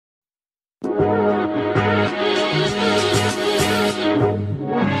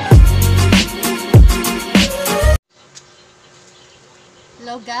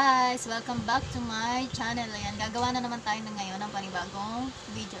Hello guys! Welcome back to my channel. Ayan, gagawa na naman tayo ngayon ng panibagong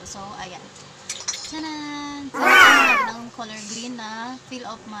video. So, ayan. Tanan! So, natin ang color green na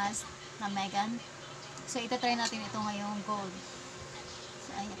peel-off mask na Megan. So, itatry natin ito ngayong gold.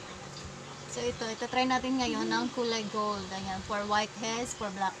 So, ayan. So, itatry natin ngayon ng kulay gold. Ayan, for whiteheads,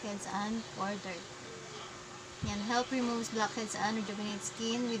 for blackheads, and for dirt. Ayan, help removes blackheads and rejuvenate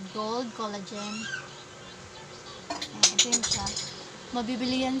skin with gold, collagen. Ayan, ito yun siya.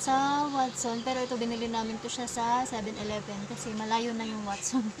 Mabibili yan sa Watson, pero ito binili namin to siya sa 7-Eleven kasi malayo na yung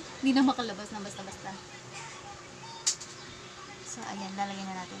Watson. Hindi na makalabas na basta-basta. So, ayan,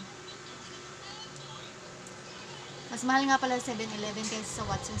 lalagyan na natin. Mas mahal nga pala 7-Eleven kaysa sa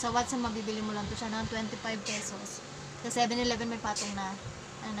Watson. Sa Watson, mabibili mo lang to siya ng 25 pesos. Sa 7-Eleven may patong na,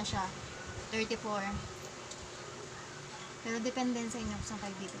 ano na siya, 34. Pero depende sa inyo kung saan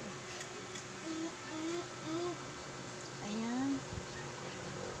kayo bibili. Ayan.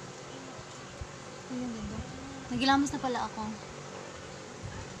 Ayan, diba? Nagilamos na pala ako.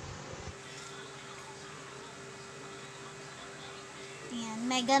 Ayan,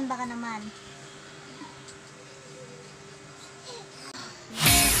 Megan, baka naman.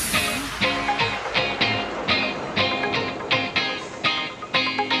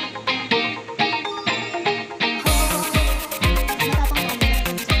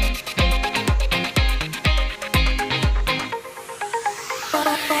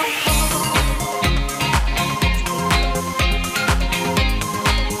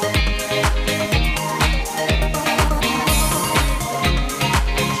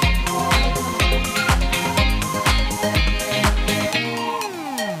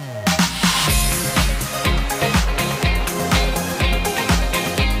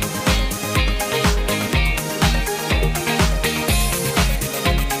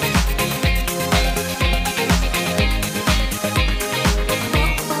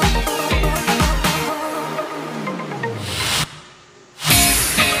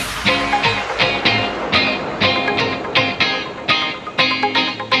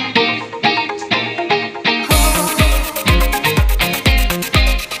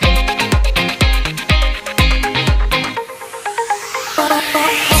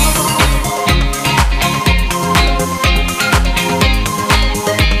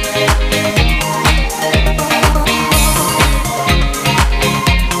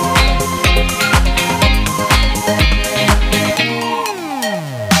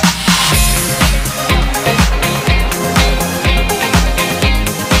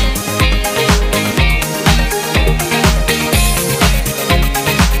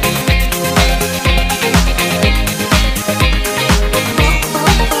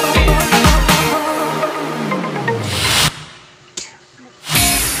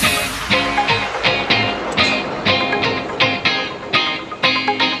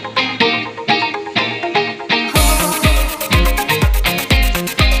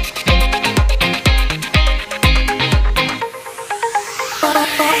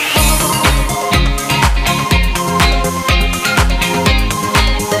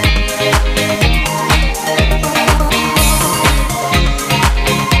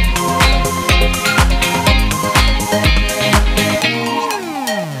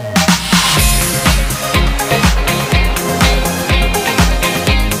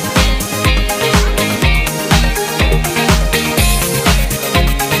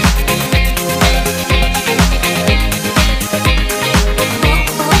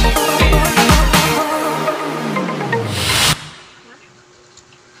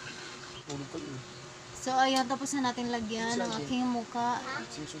 So, ayan, tapos na natin lagyan ang aking muka.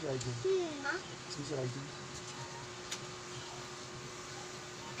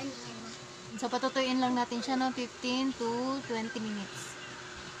 So, patutuyuin lang natin siya ng 15 to 20 minutes.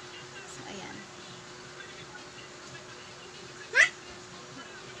 So, ayan.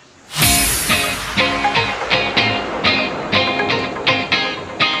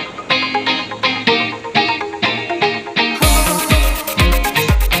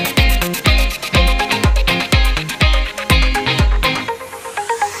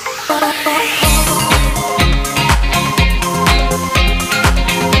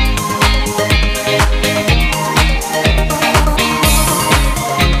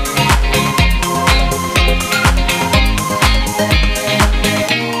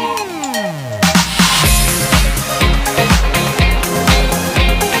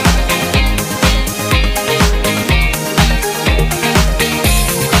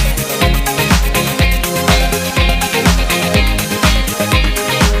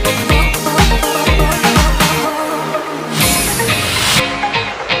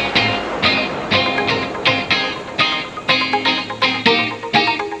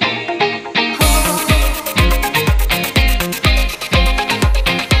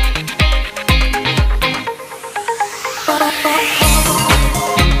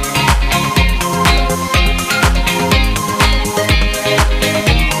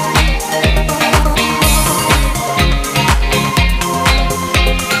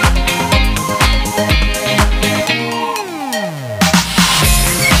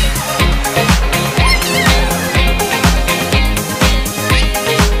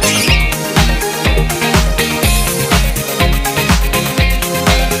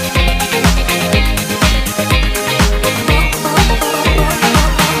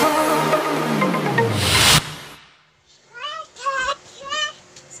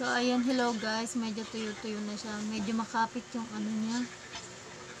 Tapos medyo tuyo-tuyo na siya. Medyo makapit yung ano niya.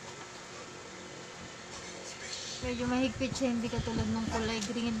 Medyo mahigpit siya, hindi katulad ng kulay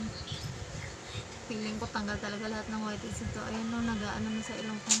green. Feeling ko tanggal talaga lahat ng whiteheads ito. Ayan no, nag-ano na sa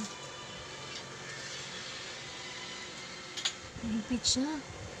ilong ko. Mahigpit siya.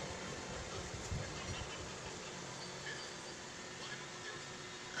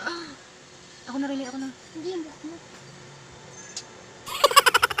 Ako na rin, ako na. Hindi, hindi ako na.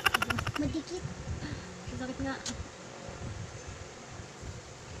 Madikit. Sakit nga.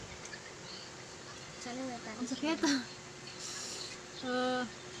 Sana nga tayo. Ang sakit.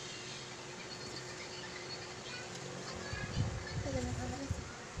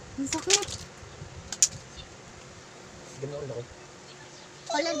 Ang sakit. Ganoon ako.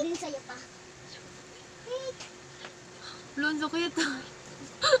 Color din sa'yo pa. Wala, ang sakit.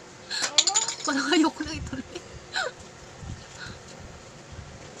 Parang ayoko na ituloy.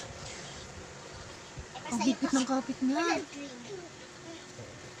 Ang higpit ng kapit niya. Color green.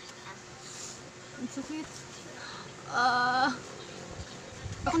 Ang sakit.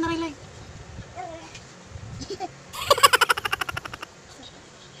 Ako na relay.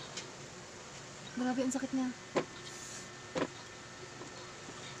 Grabe, ang sakit niya.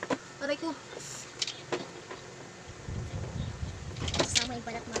 Aray ko. Kasama yung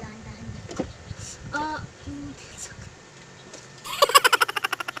balat mo dahan-dahan. Sakit.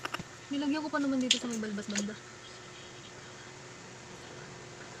 Nilagyan ko pa naman dito sa may balbas banda.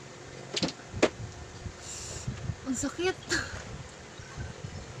 Ang sakit.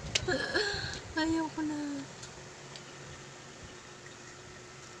 Ayaw ko na.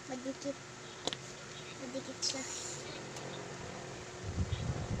 Madikit. Madikit siya.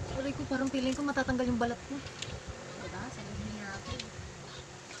 Aray ko, parang feeling ko matatanggal yung balat ko. Diba? Sabi niya ako.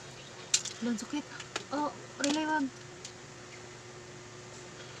 Ang sakit. Relay, wag.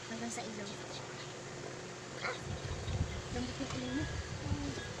 Hanggang sa ilong. Lambot yung ilong mo.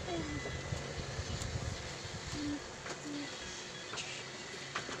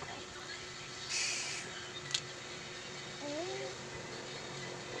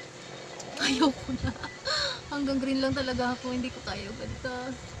 Ayaw ko na. Hanggang green lang talaga ako. Hindi ko kaya ganito.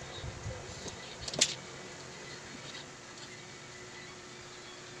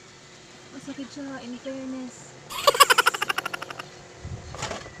 Masakit siya, in fairness.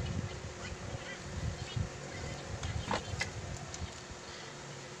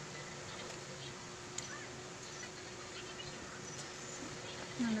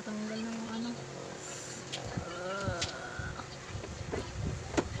 Natanggal na yung ano.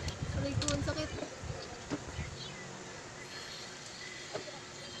 Aray ko, ang sakit.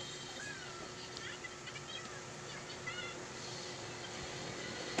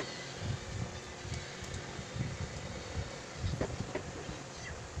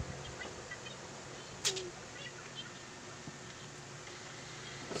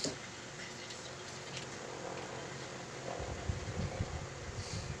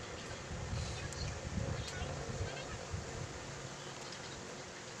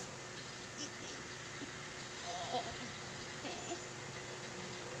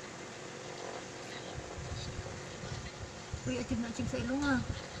 Uy, achieve na achieve sa ilong ah.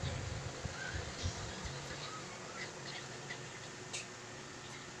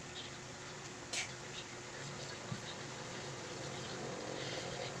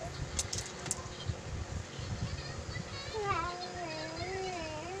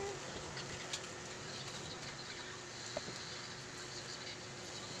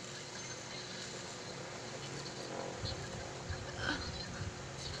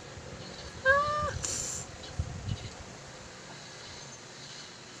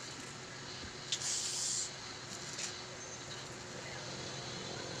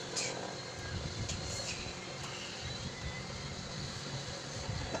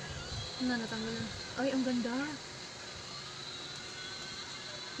 Natanggal na. Ay, ang ganda.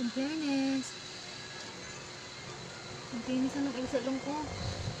 In fairness. Ang kinis na ng ilong ko.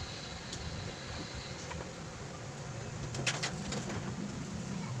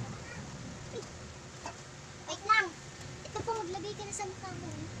 Wait lang. Ito po, maglagay ka na sa mukha mo.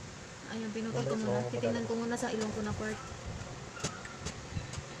 Ayun, pinutol ko muna. Titingnan ko muna sa ilong ko na part.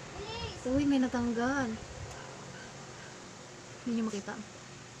 Uy, may natanggal. Hindi niyo makita.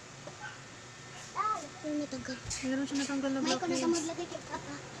 Yung natanggal. Meron siya natanggal na May ko na sa blackheads. maglagay kay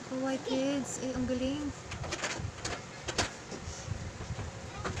Papa. Whiteheads. Eh, ang galing.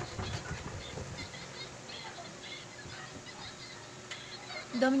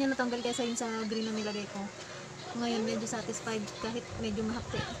 Ang dami niya natanggal kaysa yung sa green na nilagay ko. Ngayon, medyo satisfied kahit medyo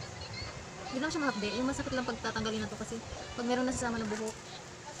mahapde. Hindi naman siya mahapde. Yung masakit lang pagtatanggalin na to kasi pag meron nasasama ng buhok.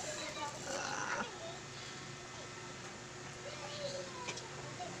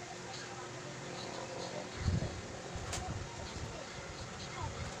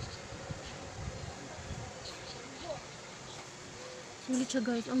 Sulit siya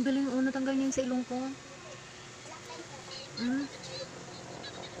guys. Ang galing. Natanggal niya yung sa ilong ko.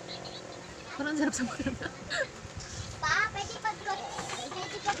 Parang sarap sa mga. Pa, pwede pag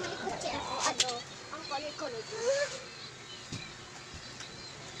malikot siya ako, ang color-color.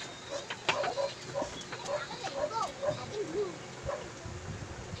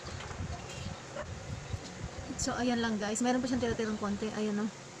 So, ayan lang guys. Meron pa siyang tira-tirang konti. Ayan o.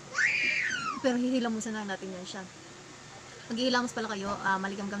 Pero hihilamusan lang natin yan siya. Pag hihilamos pala kayo,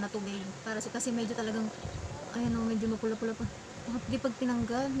 maligam-gam na tubig. Para kasi medyo talagang, ayan o, medyo mapula-pula pa. Hindi pag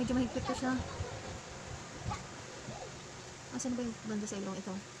tinanggal, medyo mahigpit pa siya. Asan ba yung banda sa ilong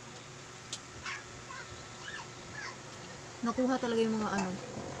ito? Nakuha talaga yung mga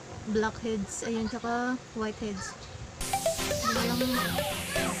blackheads, ayan, tsaka whiteheads. Hindi na lang.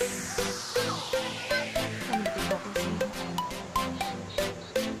 Saan ito focus?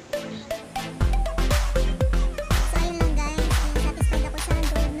 So ayun lang guys, satisfied ako sa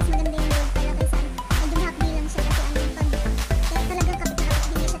gold. Mas maganda yung gold pala kaysa medyo mahapdi lang siya kasi kaya talagang kapit na kapit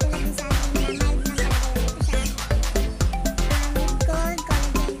hindi siya tulad din sa akin na mild na talaga. Ito siya with gold,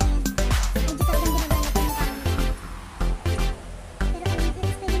 collagen, medyo talagang ginagamit yung mukha ko. Pero kung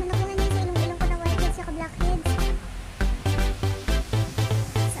guys, pwede mo nakuha niya sa ilong-ilong ko na whiteheads at blackheads.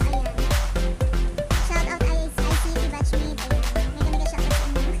 So ayan, shout out ICT batchmate, ayan, mega shout out sa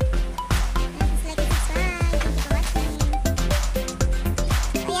inyo. Please like and subscribe. Thank you for watching.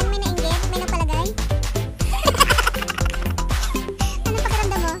 Ayan, may nainggit, may napalagay. Anong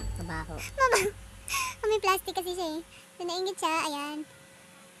pakiramdam mo? Kabaho. Mama, may plastic kasi siya eh. So nainggit siya, ayan.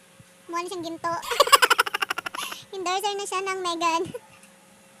 Mukha na siyang ginto. Endorser na siya ng Megan.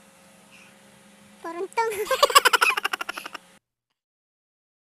 Poruntong.